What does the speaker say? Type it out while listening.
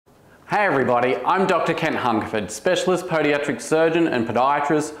Hey everybody, I'm Dr. Kent Hungerford, Specialist Podiatric Surgeon and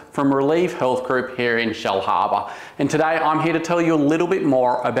Podiatrist from Relief Health Group here in Shellharbour. And today I'm here to tell you a little bit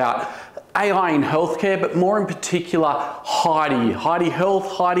more about AI in healthcare, but more in particular Heidi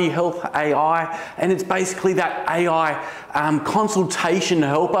Health AI, and it's basically that AI consultation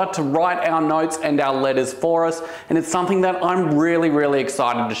helper to write our notes and our letters for us, and it's something that I'm really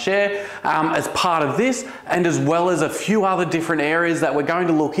excited to share as part of this, and as well as a few other different areas that we're going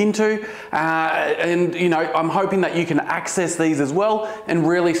to look into, and you know, I'm hoping that you can access these as well and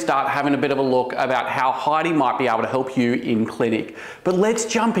really start having a bit of a look about how Heidi might be able to help you in clinic. But let's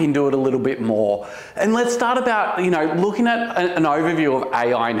jump into it a little bit more, and let's start about, you know, looking at an overview of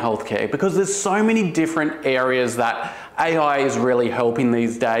AI in healthcare, because there's so many different areas that AI is really helping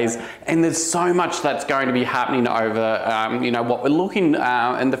these days, and there's so much that's going to be happening over you know, what we're looking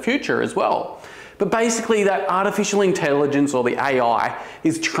in the future as well. But basically that artificial intelligence, or the AI,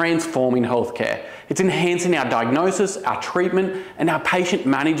 is transforming healthcare. It's enhancing our diagnosis, our treatment, and our patient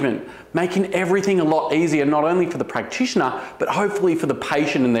management, making everything a lot easier, not only for the practitioner, but hopefully for the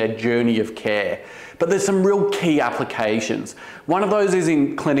patient in their journey of care. But there's some real key applications. One of those is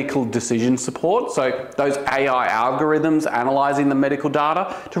in clinical decision support, so those AI algorithms analysing the medical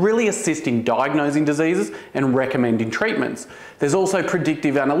data to really assist in diagnosing diseases and recommending treatments. There's also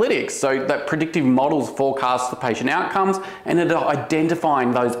predictive analytics, so that predictive models forecast the patient outcomes and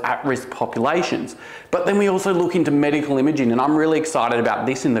identifying those at-risk populations. But then we also look into medical imaging, and I'm really excited about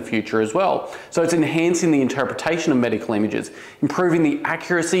this in the future as well. So it's enhancing the interpretation of medical images, improving the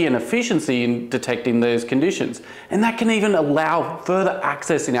accuracy and efficiency in detecting those conditions. And that can even allow further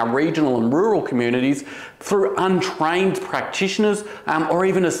access in our regional and rural communities through untrained practitioners or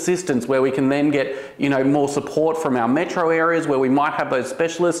even assistants, where we can then get, you know, more support from our metro areas where we might have those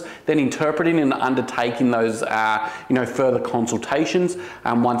specialists then interpreting and undertaking those you know, further consultations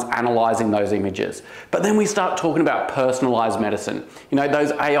once analysing those images. But then we start talking about personalised medicine, you know,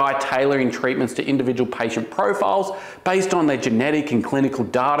 those AI tailoring treatments to individual patient profiles based on their genetic and clinical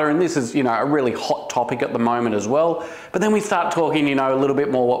data, and this is, you know, a really hot topic at the moment as well. But then we start talking, you know, a little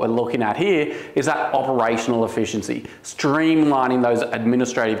bit more what we're looking at here is that operational efficiency, streamlining those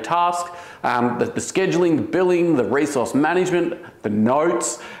administrative tasks, the scheduling, the billing, the resource management, the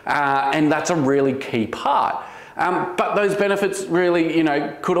notes, and that's a really key part. But those benefits really, you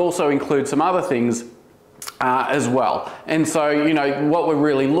know, could also include some other things as well. And so, you know, what we're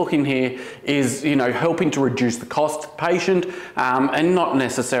really looking here is, you know, helping to reduce the cost to the patient, and not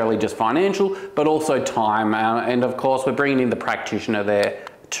necessarily just financial, but also time. And of course, we're bringing in the practitioner there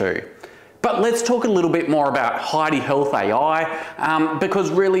too. But let's talk a little bit more about Heidi Health AI,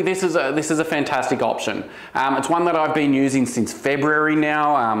 because really this is a fantastic option. It's one that I've been using since February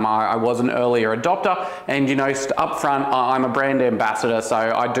now. I was an earlier adopter, and you know, up front, I'm a brand ambassador, so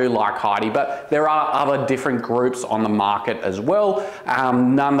I do like Heidi, but there are other different groups on the market as well,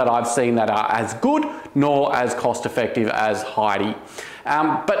 none that I've seen that are as good nor as cost effective as Heidi.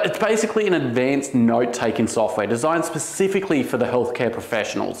 But it's basically an advanced note-taking software designed specifically for the healthcare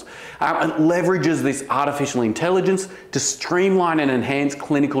professionals. It leverages this artificial intelligence to streamline and enhance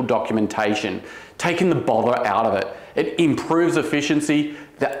clinical documentation, taking the bother out of it. It improves efficiency,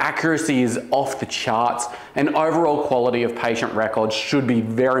 the accuracy is off the charts, and overall quality of patient records should be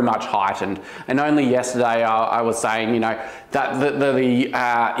very much heightened. And only yesterday I was saying, you know, that the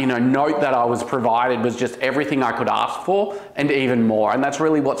you know, note that I was provided was just everything I could ask for and even more. And that's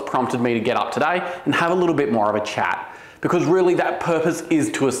really what's prompted me to get up today and have a little bit more of a chat. Because really that purpose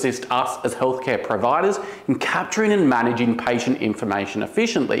is to assist us as healthcare providers in capturing and managing patient information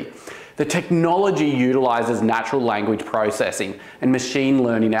efficiently. The technology utilises natural language processing and machine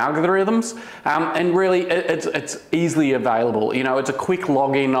learning algorithms, and really it's easily available. You know, it's a quick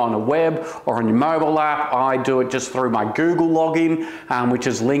login on a web or on your mobile app. I do it just through my Google login, which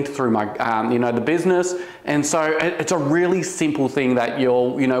is linked through my, you know, the business. And so it's a really simple thing that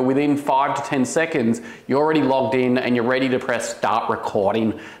you'll, you know, within 5 to 10 seconds, you're already logged in and you're ready to press start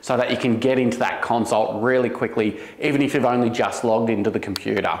recording so that you can get into that consult really quickly, even if you've only just logged into the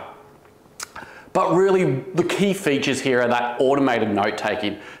computer. But really the key features here are that automated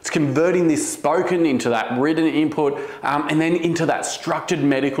note-taking. It's converting this spoken into that written input, and then into that structured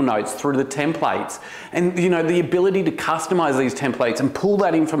medical notes through the templates. And you know, the ability to customize these templates and pull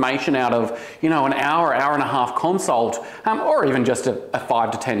that information out of, you know, an hour and a half consult, or even just a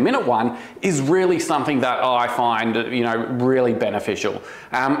 5 to 10 minute one, is really something that I find, you know, really beneficial.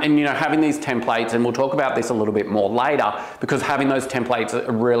 And you know, having these templates, and we'll talk about this a little bit more later, because having those templates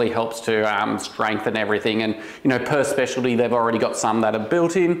really helps to strength and everything. And, you know, per specialty, they've already got some that are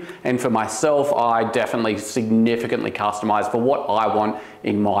built in. And for myself, I definitely significantly customize for what I want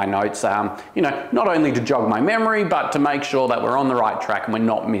in my notes. You know, not only to jog my memory, but to make sure that we're on the right track and we're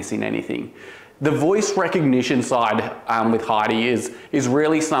not missing anything. The voice recognition side with Heidi is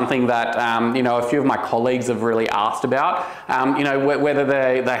really something that you know, a few of my colleagues have really asked about. You know, whether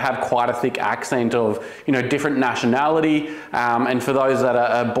they have quite a thick accent of, you know, different nationality, and for those that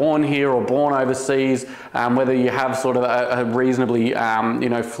are born here or born overseas, whether you have sort of a reasonably you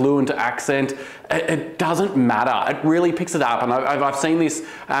know, fluent accent, it doesn't matter. It really picks it up, and I've seen this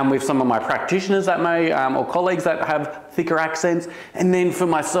with some of my practitioners that may or colleagues that have thicker accents, and then for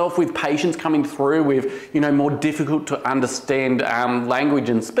myself with patients coming through with, you know, more difficult to understand language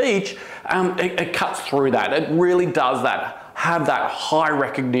and speech, it cuts through that. It really does that. Have that high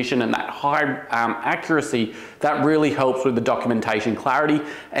recognition and that high accuracy that really helps with the documentation clarity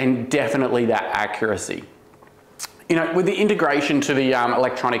and definitely that accuracy. You know, with the integration to the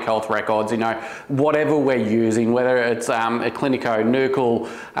electronic health records, you know, whatever we're using, whether it's a Clinico, Nucal,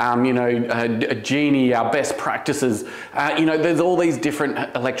 you know, a Genie, our best practices, you know, there's all these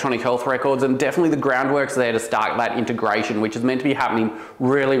different electronic health records, and definitely the groundwork's there to start that integration, which is meant to be happening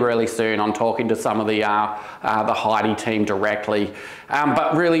really, really soon. I'm talking to some of the Heidi team directly.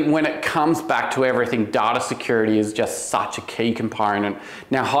 But really, when it comes back to everything, data security is just such a key component.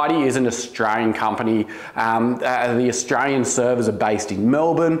 Now, Heidi is an Australian company. The Australian servers are based in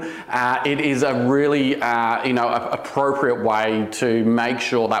Melbourne. It is a really, you know, appropriate way to make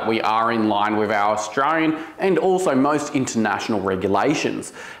sure that we are in line with our Australian and also most international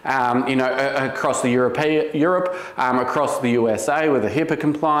regulations. You know, across the Europe, across the USA with the HIPAA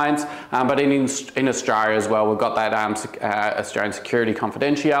compliance, but in Australia as well, we've got that Australian security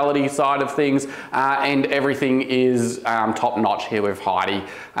confidentiality side of things, and everything is top-notch here with Heidi.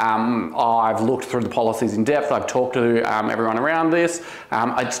 I've looked through the policies in depth. I've talked to everyone around this.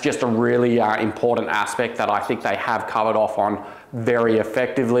 It's just a really important aspect that I think they have covered off on very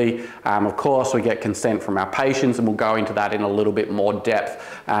effectively. Of course, we get consent from our patients, and we'll go into that in a little bit more depth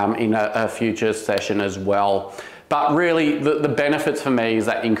in a future session as well. But really, the benefits for me is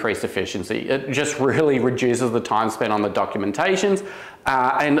that increased efficiency. It just really reduces the time spent on the documentations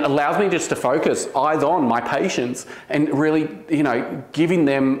and allows me just to focus eyes on my patients and really, you know, giving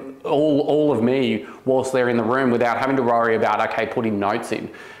them all of me whilst they're in the room without having to worry about, okay, putting notes in.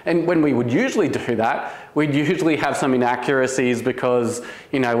 And when we would usually do that, we'd usually have some inaccuracies because,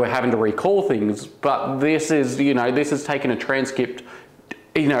 you know, we're having to recall things. But this is, you know, this is taking a transcript,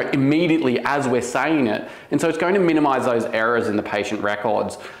 you know, immediately as we're saying it. And so it's going to minimize those errors in the patient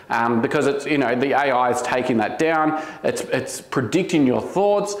records because it's, you know, the AI is taking that down, it's predicting your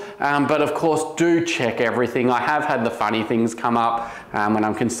thoughts, but of course do check everything. I have had the funny things come up when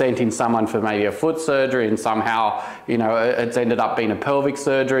I'm consenting someone for maybe a foot surgery and somehow, you know, it's ended up being a pelvic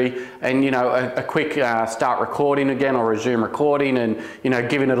surgery, and, you know, a quick start recording again or resume recording and, you know,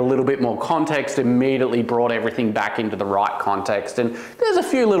 giving it a little bit more context immediately brought everything back into the right context. And there's a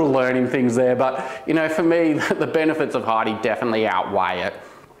few little learning things there, but, you know, for me, the benefits of Heidi definitely outweigh it.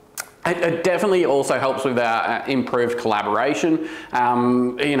 It definitely also helps with our improved collaboration.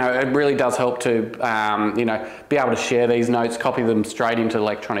 You know, it really does help to, you know, be able to share these notes, copy them straight into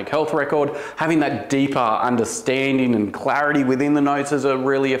electronic health record. Having that deeper understanding and clarity within the notes is a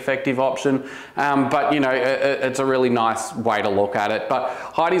really effective option. But, you know, it's a really nice way to look at it. But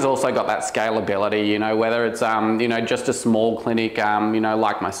Heidi's also got that scalability, you know, whether it's, you know, just a small clinic, you know,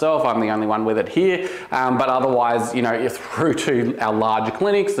 like myself, I'm the only one with it here. But otherwise, you know, through to our larger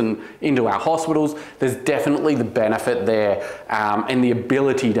clinics and into our hospitals, there's definitely the benefit there and the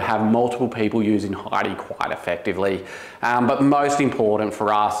ability to have multiple people using Heidi quite effectively. But most important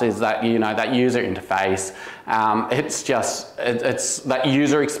for us is that, you know, that user interface. It's just, that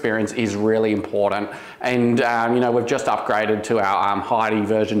user experience is really important. And, you know, we've just upgraded to our Heidi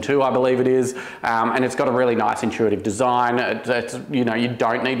version 2, I believe it is. And it's got a really nice intuitive design. It's, you know, you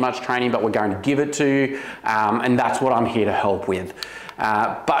don't need much training, but we're going to give it to you. And that's what I'm here to help with.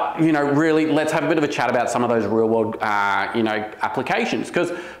 But, you know, really, let's have a bit of a chat about some of those real world, you know, applications. Because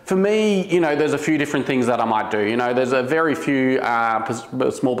for me, you know, there's a few different things that I might do. You know, there's a very few,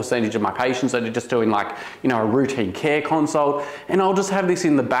 small percentage of my patients that are just doing like, you know, a routine care consult. And I'll just have this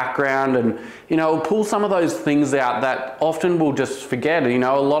in the background and, you know, I'll pull some of those things out that often we'll just forget. You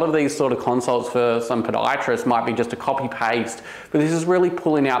know, a lot of these sort of consults for some podiatrists might be just a copy paste, but this is really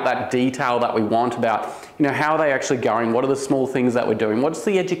pulling out that detail that we want about, you know, how are they actually going? What are the small things that we're doing? What's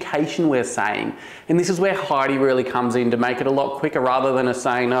the education we're saying? And this is where Heidi really comes in to make it a lot quicker, rather than us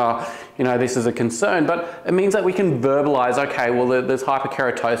saying, oh, you know, this is a concern. But it means that we can verbalize, okay, well, there's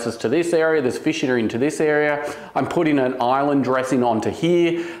hyperkeratosis to this area, there's fissure into this area, I'm putting an island dressing onto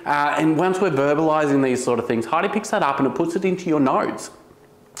here. And once we're verbalizing these sort of things, Heidi picks that up and it puts it into your notes.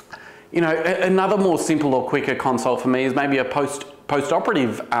 You know, another more simple or quicker consult for me is maybe a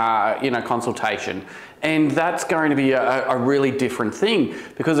post-operative, consultation. And that's going to be a really different thing,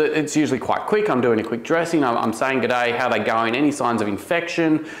 because it's usually quite quick. I'm doing a quick dressing. I'm saying, g'day, how are they going? Any signs of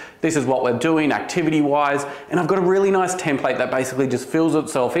infection? This is what we're doing activity-wise. And I've got a really nice template that basically just fills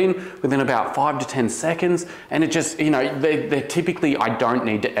itself in within about 5 to 10 seconds. And it just, you know, they're typically, I don't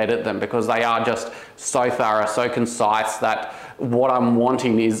need to edit them, because they are just so thorough, so concise, that what I'm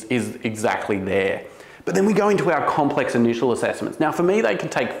wanting is exactly there. But then we go into our complex initial assessments. Now for me, they can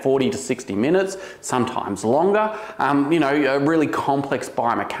take 40 to 60 minutes, sometimes longer. You know, a really complex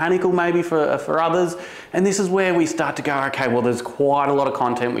biomechanical maybe for others. And this is where we start to go, okay, well, there's quite a lot of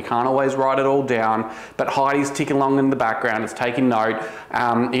content. We can't always write it all down, but Heidi's ticking along in the background. It's taking note.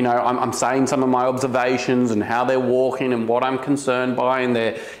 You know, I'm saying some of my observations and how they're walking and what I'm concerned by, and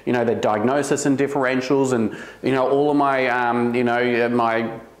their, you know, their diagnosis and differentials, and, you know, all of my,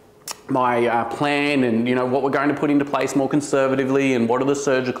 my plan, and you know what we're going to put into place more conservatively, and what are the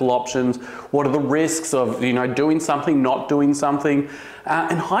surgical options, what are the risks of, you know, doing something, not doing something.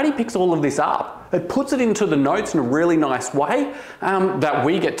 And Heidi picks all of this up. It puts it into the notes in a really nice way that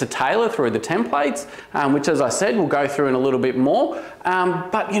we get to tailor through the templates, which, as I said, we'll go through in a little bit more.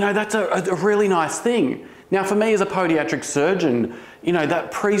 But you know, that's a really nice thing. Now for me as a podiatric surgeon, you know, that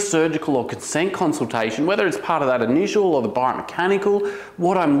pre-surgical or consent consultation, whether it's part of that initial or the biomechanical,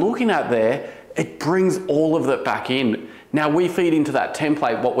 what I'm looking at there, it brings all of that back in. Now we feed into that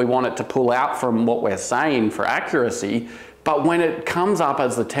template what we want it to pull out from what we're saying for accuracy, but when it comes up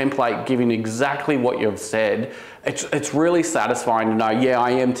as the template giving exactly what you've said, it's really satisfying to know, yeah, I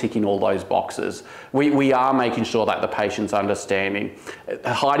am ticking all those boxes. We are making sure that the patient's understanding.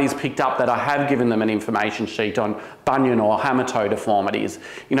 Heidi's picked up that I have given them an information sheet on bunion or hammertoe deformities,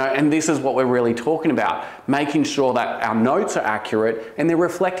 you know, and this is what we're really talking about, making sure that our notes are accurate and they're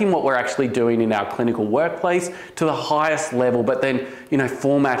reflecting what we're actually doing in our clinical workplace to the highest level, but then, you know,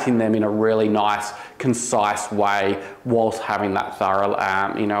 formatting them in a really nice, concise way whilst having that thorough,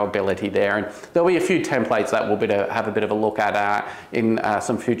 you know, ability there. And there'll be a few templates that we'll have a bit of a look at in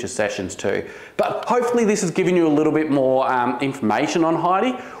some future sessions too. But hopefully this has given you a little bit more information on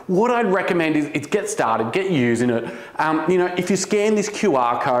Heidi. What I'd recommend is get started, get using it. You know, if you scan this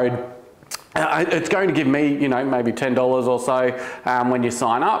QR code, it's going to give me, you know, maybe $10 or so when you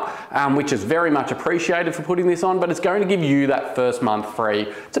sign up, which is very much appreciated for putting this on, but it's going to give you that first month free.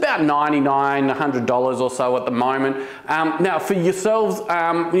 It's about $99, $100 or so at the moment. Now for yourselves,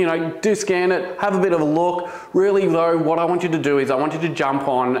 you know, do scan it, have a bit of a look. Really though, what I want you to do is I want you to jump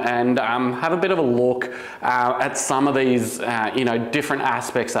on and have a bit of a look at some of these, you know, different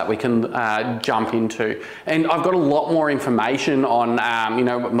aspects that we can jump into. And I've got a lot more information on, you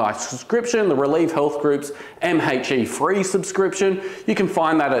know, my subscription, the Relieve Health Group's MHE free subscription. You can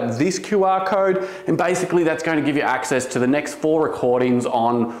find that at this QR code, and basically that's going to give you access to the next 4 recordings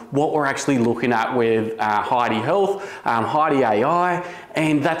on what we're actually looking at with Heidi Health, Heidi AI,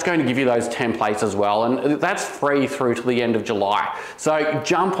 and that's going to give you those templates as well, and that's free through to the end of July. So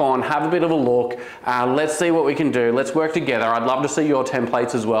jump on, have a bit of a look, let's see what we can do, let's work together. I'd love to see your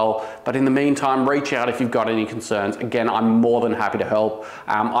templates as well, but in the meantime, reach out if you've got any concerns. Again, I'm more than happy to help.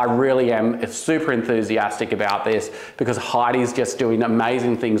 I really am super enthusiastic about this, because Heidi's just doing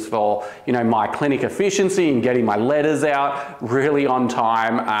amazing things for, you know, my clinic efficiency and getting my letters out really on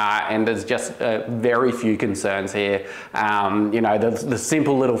time, and there's just very few concerns here. You know, the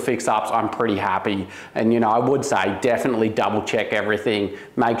simple little fix-ups, I'm pretty happy. And, you know, I would say definitely double check everything,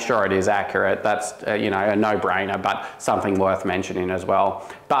 make sure it is accurate. That's, you know, a no-brainer, but something worth mentioning as well.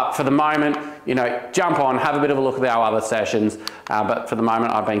 But for the moment, you know, jump on, have a bit of a look at our other sessions. But for the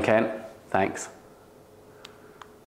moment, I've been Kent. Thanks.